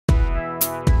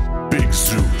Big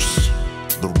Zeus,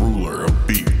 the ruler of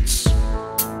beats.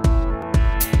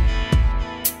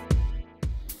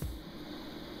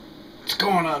 What's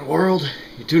going on, world?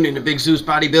 You tuned into Big Zeus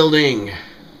Bodybuilding.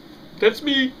 That's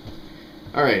me.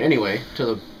 Alright, anyway, to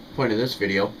the point of this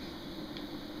video.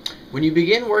 When you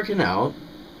begin working out,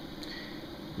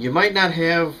 you might not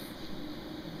have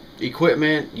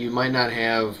equipment, you might not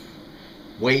have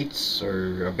weights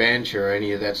or a bench or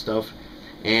any of that stuff,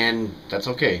 and that's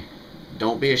okay.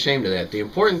 Don't be ashamed of that. The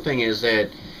important thing is that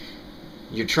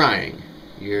you're trying.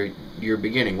 You're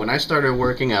beginning. When I started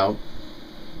working out,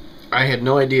 I had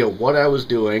no idea what I was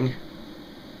doing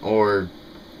or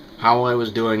how I was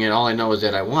doing it. All I know is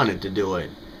that I wanted to do it.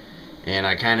 And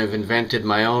I kind of invented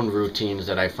my own routines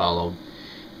that I followed.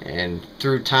 And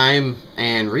through time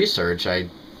and research, I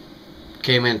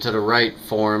came into the right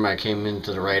form. I came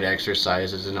into the right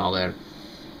exercises and all that.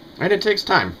 And it takes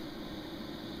time.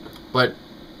 But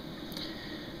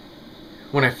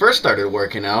when I first started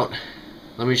working out,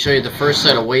 let me show you the first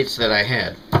set of weights that I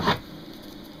had.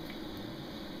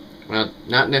 Well,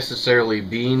 not necessarily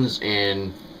beans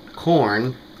and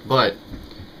corn, but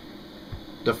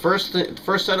the first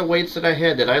set of weights that I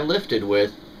had that I lifted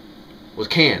with was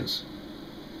cans.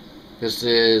 This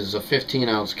is a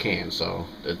 15-ounce can, so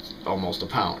it's almost a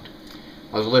pound.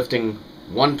 I was lifting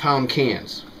 1-pound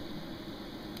cans.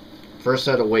 First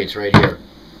set of weights right here.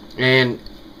 And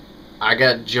I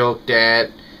got joked at,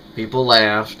 people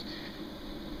laughed,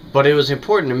 but it was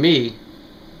important to me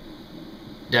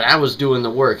that I was doing the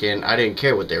work and I didn't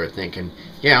care what they were thinking.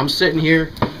 Yeah, I'm sitting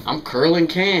here, I'm curling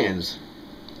cans.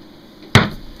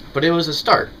 But it was a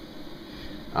start.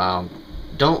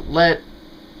 Don't let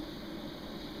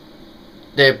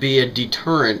that be a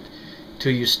deterrent to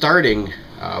you starting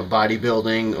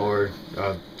bodybuilding or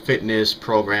fitness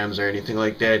programs or anything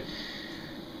like that.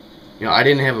 You know, I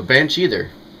didn't have a bench either.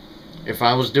 If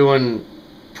I was doing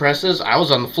presses, I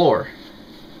was on the floor.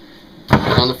 I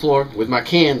was on the floor with my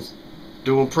cans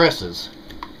doing presses.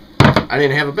 I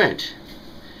didn't have a bench.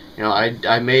 You know,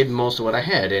 I made most of what I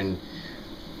had, and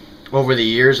over the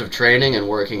years of training and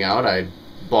working out, I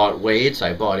bought weights,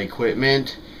 I bought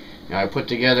equipment. You know, I put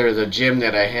together the gym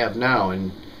that I have now,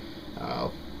 and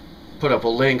put up a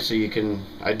link so you can.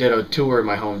 I did a tour of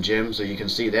my home gym, so you can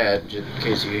see that, just in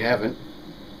case you haven't.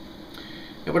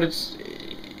 Yeah, but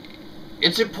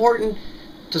it's important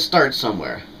to start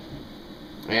somewhere.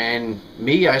 And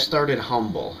me, I started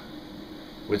humble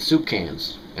with soup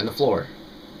cans and the floor.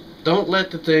 Don't let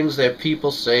the things that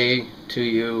people say to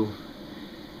you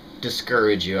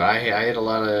discourage you. I had a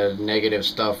lot of negative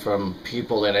stuff from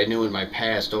people that I knew in my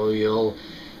past. Oh, you'll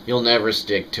never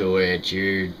stick to it.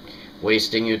 You're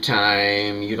wasting your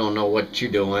time. You don't know what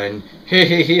you're doing. Hey,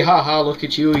 hey, hey, ha, ha, look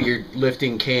at you. You're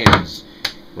lifting cans.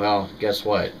 Well, guess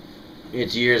what?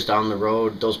 It's years down the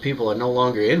road. Those people are no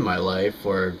longer in my life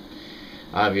for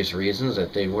obvious reasons,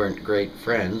 that they weren't great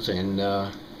friends, and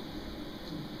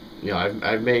you know,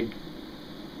 I've made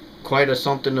quite a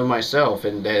something of myself,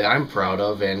 and that I'm proud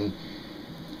of, and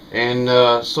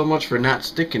so much for not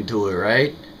sticking to it,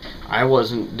 right? I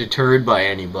wasn't deterred by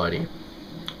anybody.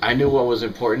 I knew what was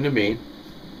important to me,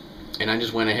 and I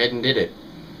just went ahead and did it.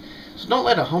 So don't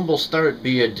let a humble start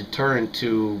be a deterrent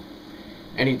to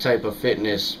any type of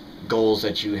fitness goals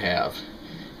that you have.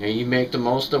 And you make the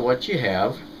most of what you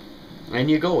have, and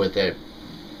you go with it.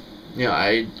 You know,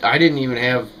 I didn't even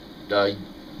have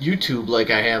YouTube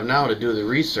like I have now to do the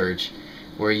research,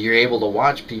 where you're able to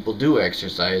watch people do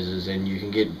exercises and you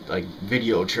can get like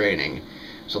video training.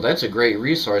 So that's a great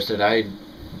resource that I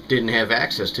didn't have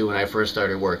access to when I first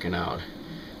started working out.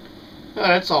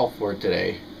 That's all for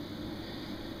today.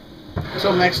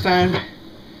 Until next time,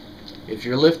 if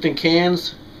you're lifting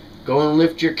cans, go and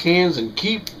lift your cans and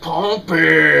keep pumping.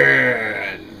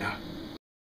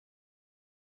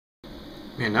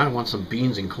 Man, now I want some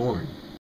beans and corn.